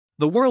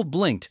The world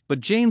blinked, but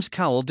James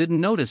Cowell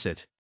didn't notice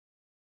it.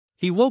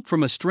 He woke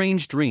from a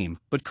strange dream,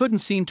 but couldn't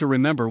seem to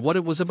remember what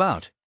it was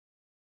about.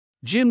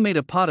 Jim made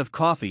a pot of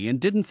coffee and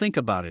didn't think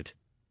about it.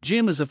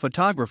 Jim is a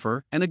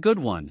photographer, and a good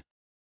one.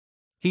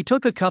 He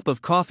took a cup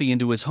of coffee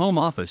into his home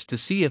office to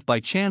see if by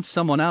chance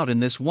someone out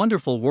in this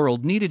wonderful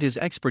world needed his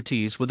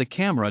expertise with a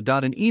camera.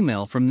 An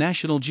email from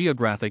National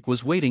Geographic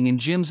was waiting in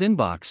Jim's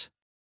inbox.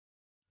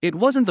 It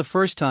wasn't the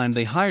first time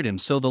they hired him,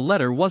 so the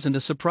letter wasn't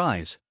a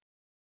surprise.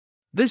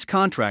 This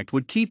contract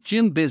would keep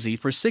Jim busy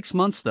for 6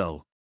 months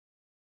though.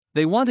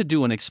 They wanted to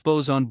do an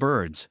expose on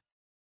birds.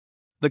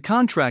 The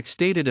contract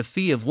stated a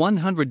fee of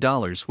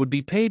 $100 would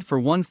be paid for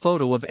one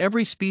photo of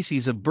every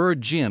species of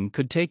bird Jim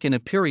could take in a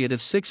period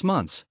of 6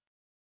 months.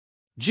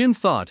 Jim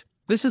thought,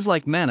 this is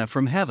like manna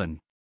from heaven.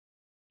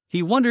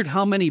 He wondered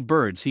how many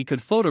birds he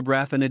could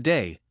photograph in a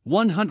day.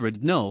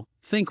 100, no,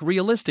 think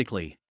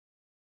realistically.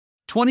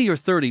 20 or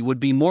 30 would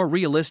be more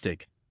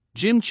realistic.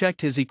 Jim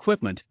checked his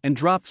equipment and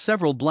dropped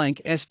several blank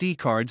SD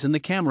cards in the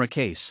camera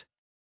case.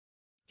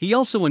 He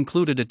also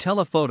included a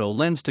telephoto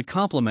lens to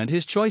complement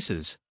his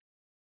choices.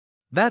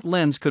 That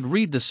lens could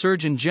read the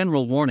Surgeon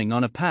General warning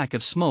on a pack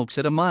of smokes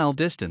at a mile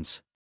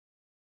distance.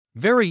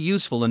 Very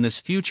useful in this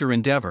future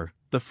endeavor.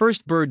 The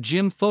first bird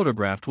Jim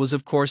photographed was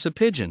of course a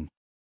pigeon.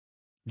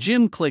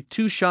 Jim clicked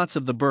 2 shots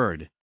of the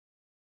bird.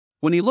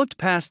 When he looked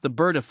past the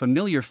bird, a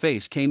familiar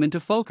face came into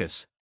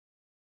focus.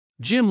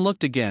 Jim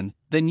looked again,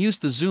 then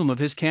used the zoom of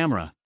his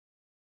camera.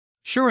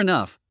 Sure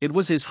enough, it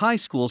was his high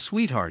school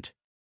sweetheart.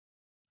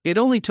 It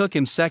only took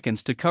him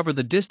seconds to cover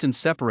the distance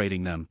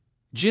separating them.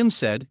 Jim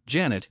said,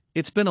 "Janet,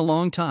 it's been a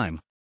long time.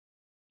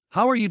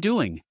 How are you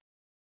doing?"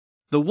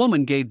 The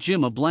woman gave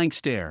Jim a blank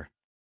stare.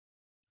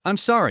 "I'm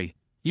sorry,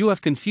 you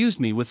have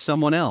confused me with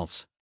someone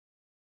else."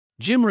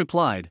 Jim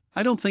replied,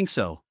 "I don't think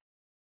so.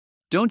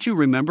 Don't you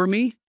remember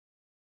me?"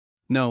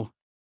 "No.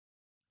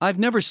 I've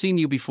never seen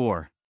you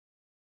before."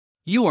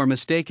 "You are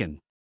mistaken."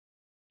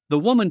 The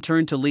woman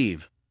turned to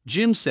leave.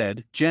 Jim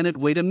said, "Janet,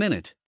 wait a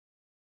minute.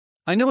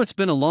 I know it's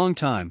been a long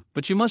time,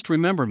 but you must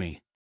remember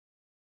me.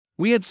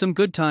 We had some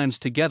good times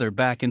together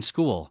back in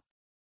school."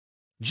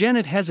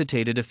 Janet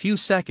hesitated a few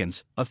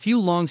seconds, a few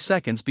long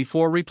seconds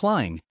before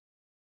replying.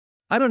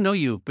 "I don't know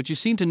you, but you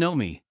seem to know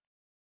me.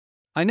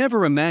 I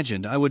never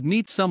imagined I would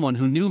meet someone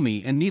who knew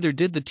me, and neither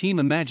did the team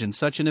imagine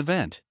such an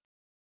event.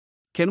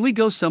 Can we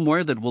go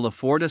somewhere that will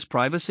afford us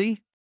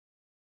privacy?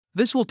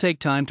 This will take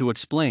time to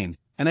explain,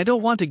 and I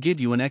don't want to give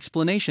you an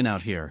explanation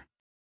out here."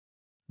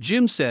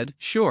 Jim said,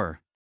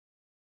 "Sure.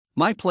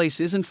 My place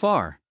isn't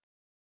far.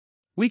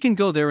 We can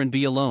go there and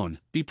be alone,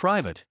 be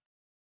private."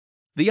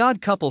 The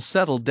odd couple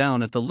settled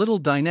down at the little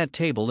dinette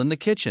table in the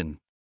kitchen.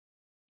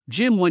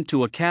 Jim went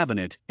to a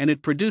cabinet and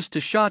it produced 2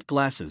 shot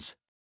glasses.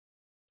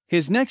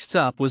 His next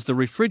stop was the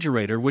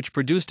refrigerator, which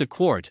produced a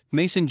quart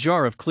mason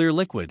jar of clear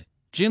liquid.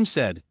 Jim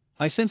said,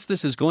 "I sense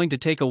this is going to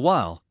take a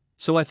while,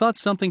 so I thought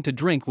something to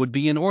drink would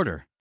be in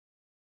order."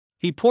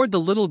 He poured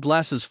the little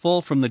glasses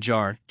full from the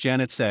jar.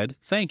 Janet said,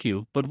 "Thank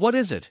you, but what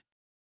is it?"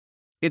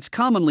 "It's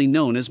commonly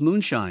known as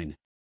moonshine.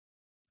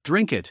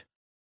 Drink it.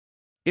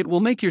 It will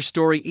make your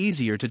story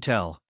easier to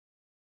tell."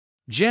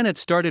 Janet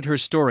started her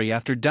story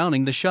after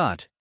downing the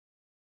shot.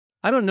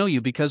 "I don't know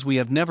you because we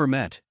have never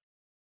met.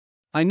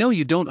 I know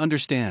you don't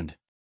understand.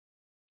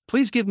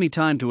 Please give me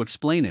time to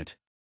explain it."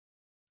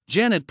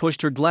 Janet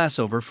pushed her glass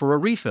over for a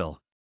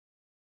refill.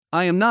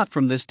 "I am not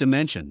from this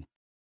dimension.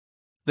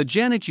 The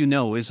Janet you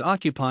know is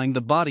occupying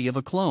the body of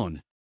a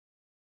clone.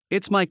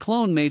 It's my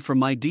clone made from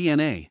my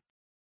DNA.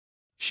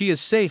 She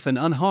is safe and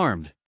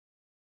unharmed.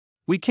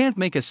 We can't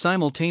make a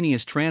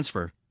simultaneous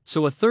transfer,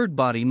 so a third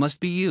body must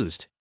be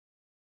used.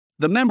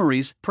 The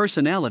memories,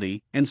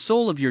 personality, and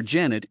soul of your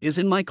Janet is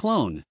in my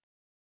clone.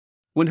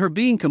 When her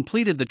being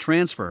completed the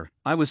transfer,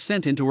 I was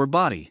sent into her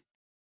body.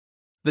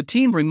 The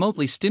team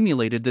remotely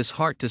stimulated this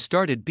heart to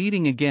start it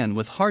beating again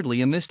with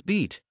hardly a missed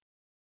beat.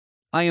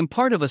 I am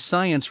part of a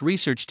science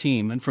research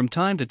team, and from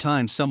time to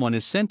time someone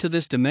is sent to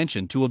this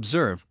dimension to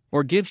observe,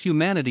 or give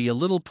humanity a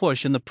little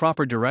push in the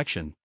proper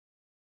direction.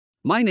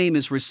 My name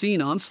is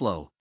Racine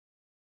Onslow.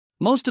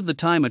 Most of the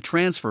time a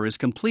transfer is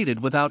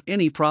completed without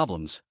any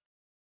problems.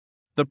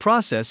 The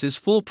process is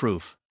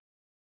foolproof.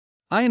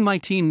 I and my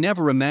team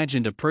never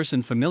imagined a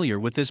person familiar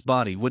with this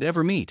body would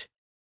ever meet.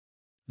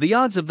 The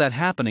odds of that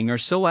happening are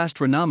so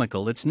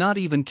astronomical it's not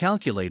even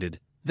calculated,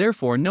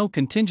 therefore no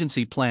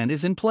contingency plan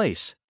is in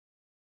place.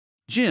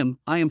 Jim,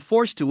 I am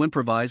forced to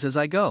improvise as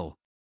I go.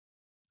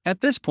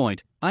 At this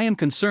point, I am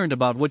concerned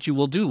about what you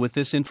will do with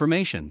this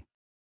information."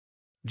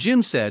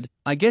 Jim said,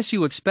 "I guess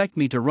you expect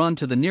me to run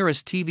to the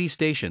nearest TV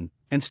station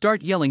and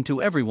start yelling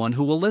to everyone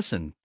who will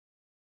listen.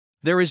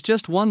 There is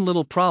just one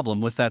little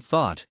problem with that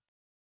thought.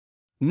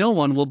 No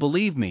one will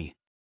believe me.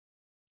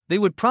 They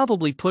would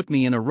probably put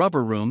me in a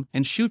rubber room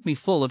and shoot me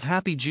full of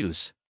happy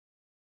juice."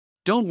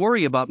 "Don't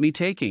worry about me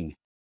taking."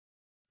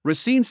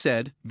 Racine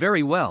said,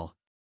 "Very well.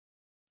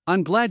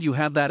 I'm glad you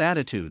have that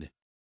attitude.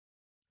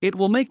 It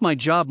will make my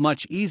job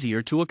much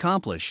easier to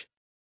accomplish."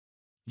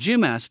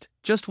 Jim asked,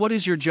 "Just what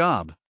is your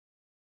job?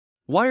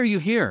 Why are you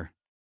here?"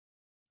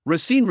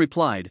 Racine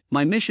replied,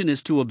 my mission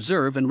is to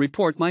observe and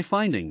report my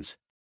findings.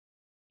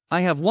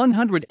 I have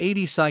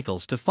 180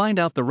 cycles to find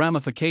out the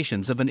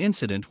ramifications of an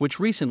incident which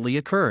recently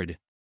occurred.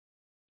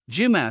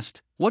 Jim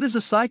asked, what is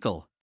a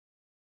cycle?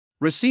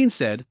 Racine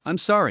said, I'm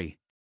sorry.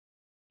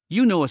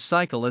 You know a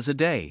cycle as a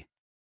day.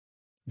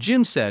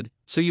 Jim said,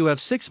 so you have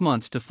 6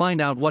 months to find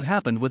out what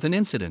happened with an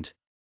incident.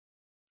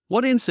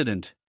 What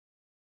incident?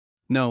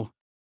 No.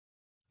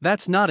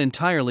 That's not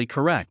entirely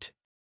correct.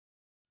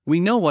 We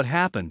know what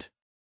happened.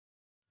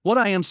 What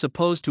I am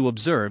supposed to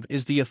observe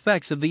is the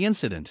effects of the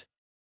incident.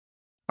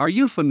 Are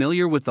you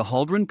familiar with the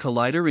Hadron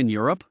Collider in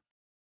Europe?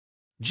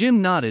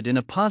 Jim nodded in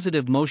a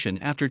positive motion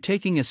after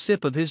taking a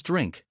sip of his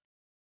drink.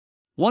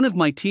 One of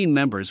my team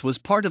members was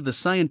part of the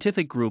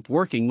scientific group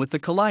working with the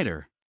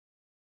collider.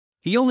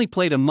 He only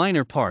played a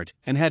minor part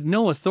and had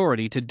no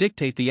authority to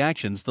dictate the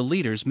actions the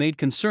leaders made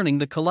concerning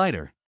the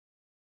collider.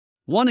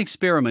 One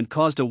experiment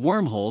caused a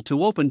wormhole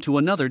to open to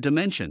another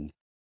dimension.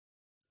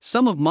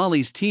 Some of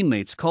Molly's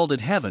teammates called it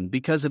heaven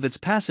because of its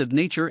passive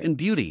nature and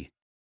beauty.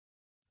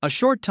 A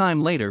short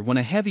time later, when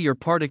a heavier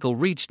particle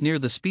reached near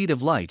the speed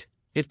of light,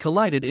 it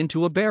collided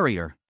into a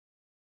barrier.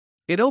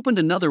 It opened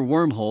another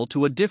wormhole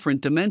to a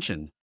different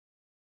dimension.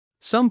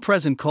 Some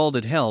present called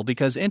it hell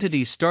because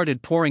entities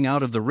started pouring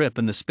out of the rip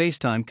in the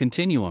spacetime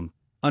continuum.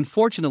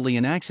 Unfortunately,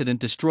 an accident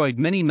destroyed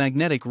many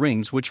magnetic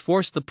rings which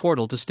forced the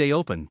portal to stay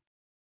open.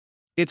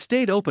 It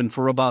stayed open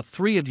for about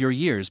 3 of your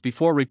years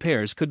before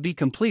repairs could be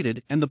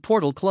completed and the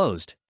portal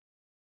closed.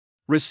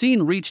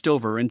 Racine reached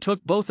over and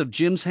took both of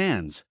Jim's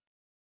hands.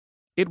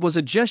 It was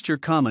a gesture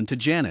common to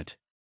Janet.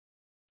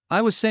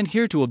 I was sent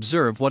here to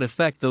observe what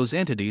effect those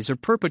entities are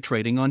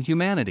perpetrating on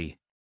humanity.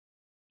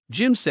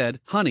 Jim said,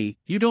 honey,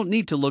 you don't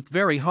need to look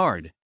very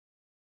hard.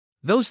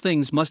 Those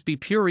things must be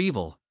pure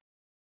evil.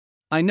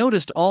 I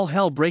noticed all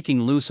hell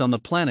breaking loose on the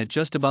planet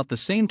just about the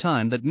same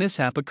time that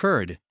mishap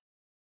occurred.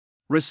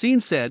 Racine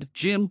said,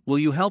 Jim, will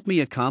you help me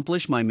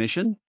accomplish my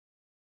mission?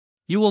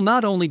 You will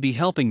not only be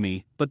helping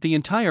me, but the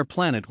entire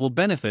planet will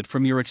benefit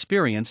from your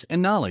experience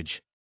and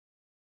knowledge.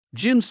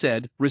 Jim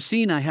said,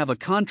 Racine, I have a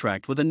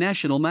contract with a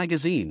national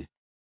magazine.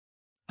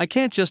 I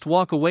can't just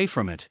walk away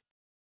from it.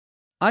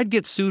 I'd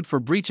get sued for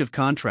breach of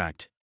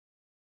contract.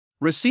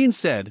 Racine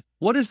said,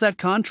 what is that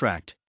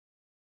contract?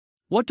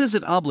 What does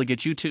it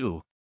obligate you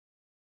to?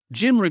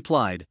 Jim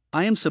replied,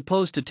 I am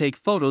supposed to take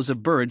photos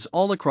of birds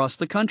all across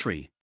the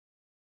country.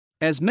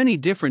 As many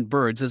different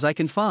birds as I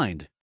can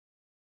find.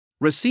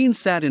 Racine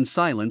sat in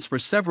silence for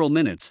several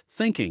minutes,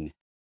 thinking.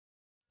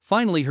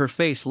 Finally her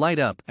face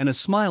lighted up and a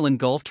smile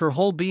engulfed her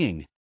whole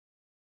being.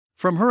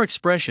 From her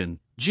expression,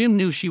 Jim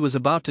knew she was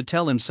about to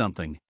tell him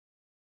something.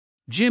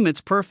 Jim,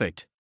 it's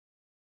perfect.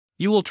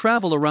 You will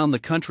travel around the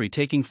country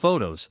taking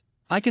photos,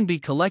 I can be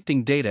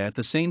collecting data at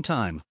the same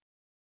time.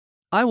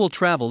 I will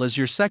travel as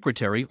your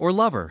secretary or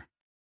lover.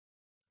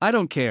 I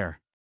don't care.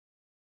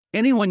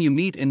 Anyone you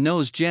meet and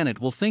knows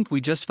Janet will think we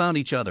just found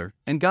each other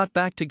and got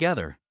back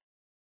together.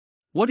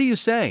 What do you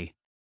say?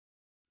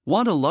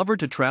 Want a lover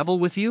to travel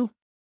with you?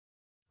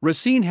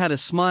 Racine had a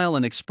smile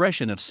and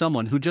expression of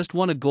someone who just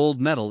won a gold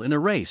medal in a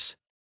race.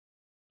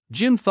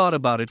 Jim thought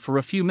about it for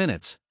a few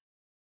minutes.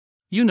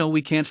 You know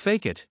we can't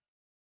fake it.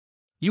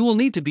 You will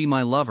need to be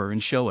my lover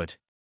and show it.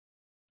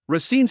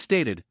 Racine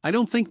stated, I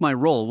don't think my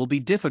role will be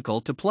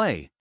difficult to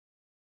play.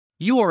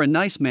 You are a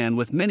nice man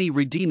with many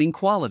redeeming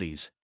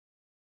qualities.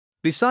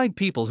 Beside,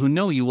 people who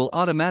know you will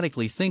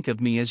automatically think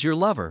of me as your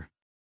lover.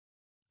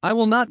 I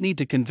will not need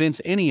to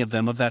convince any of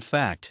them of that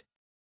fact.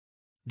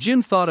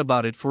 Jim thought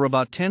about it for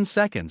about 10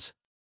 seconds.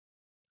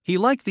 He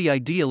liked the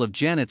ideal of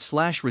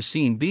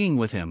Janet/Racine being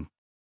with him.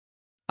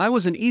 I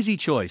was an easy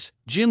choice,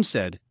 Jim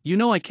said, you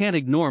know I can't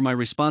ignore my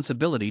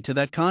responsibility to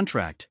that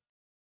contract.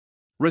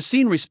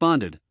 Racine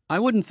responded, I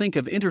wouldn't think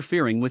of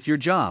interfering with your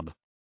job.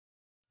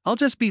 I'll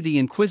just be the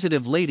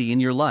inquisitive lady in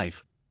your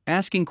life,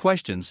 asking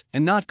questions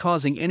and not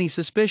causing any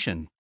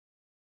suspicion.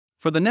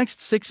 For the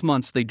next 6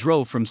 months they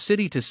drove from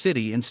city to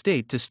city and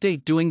state to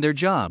state doing their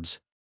jobs.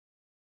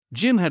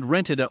 Jim had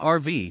rented a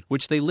RV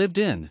which they lived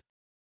in.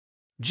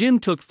 Jim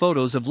took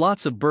photos of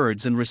lots of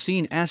birds and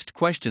Racine asked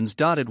questions.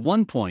 At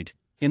one point,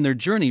 in their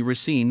journey,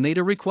 Racine made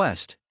a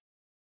request.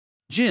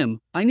 Jim,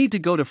 I need to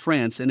go to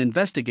France and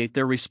investigate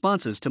their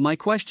responses to my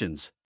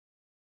questions.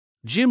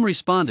 Jim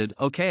responded,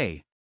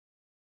 okay.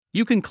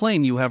 You can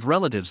claim you have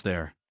relatives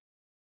there.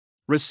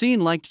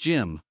 Racine liked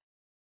Jim.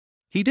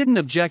 He didn't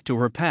object to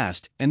her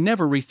past and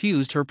never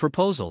refused her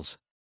proposals.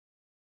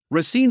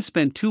 Racine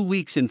spent 2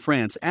 weeks in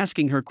France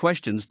asking her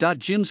questions.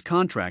 Jim's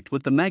contract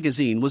with the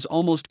magazine was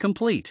almost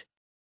complete.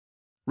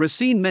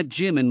 Racine met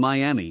Jim in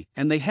Miami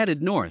and they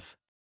headed north.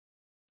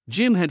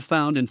 Jim had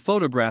found and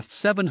photographed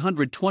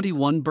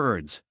 721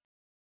 birds.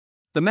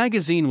 The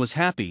magazine was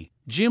happy,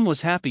 Jim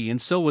was happy, and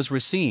so was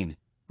Racine.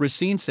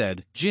 Racine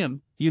said,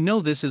 Jim, you know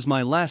this is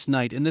my last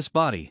night in this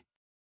body.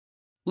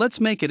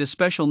 Let's make it a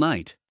special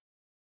night.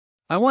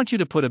 I want you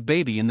to put a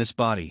baby in this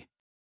body.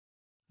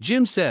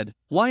 Jim said,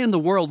 why in the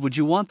world would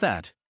you want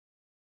that?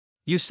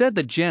 You said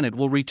that Janet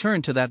will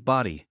return to that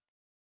body.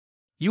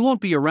 You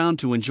won't be around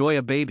to enjoy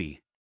a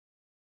baby.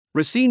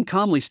 Racine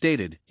calmly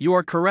stated, "You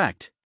are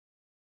correct.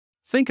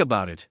 Think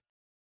about it.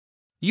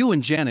 You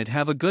and Janet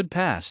have a good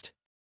past.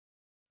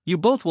 You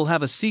both will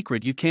have a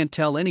secret you can't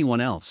tell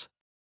anyone else.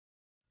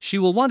 She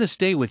will want to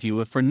stay with you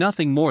if for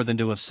nothing more than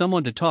to have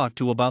someone to talk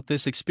to about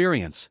this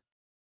experience.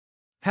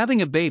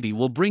 Having a baby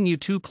will bring you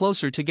two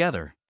closer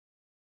together.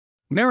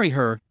 Marry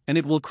her, and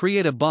it will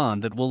create a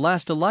bond that will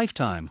last a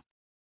lifetime."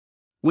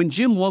 When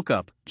Jim woke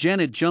up,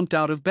 Janet jumped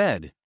out of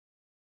bed.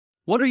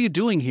 "What are you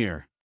doing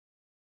here?"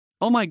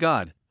 "Oh my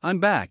God, I'm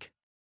back."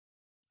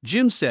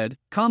 Jim said,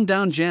 "Calm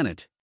down,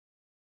 Janet.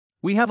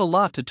 We have a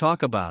lot to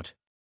talk about."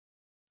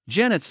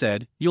 Janet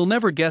said, "You'll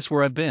never guess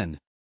where I've been."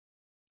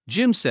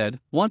 Jim said,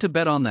 "Want to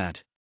bet on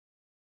that?"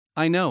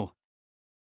 "I know.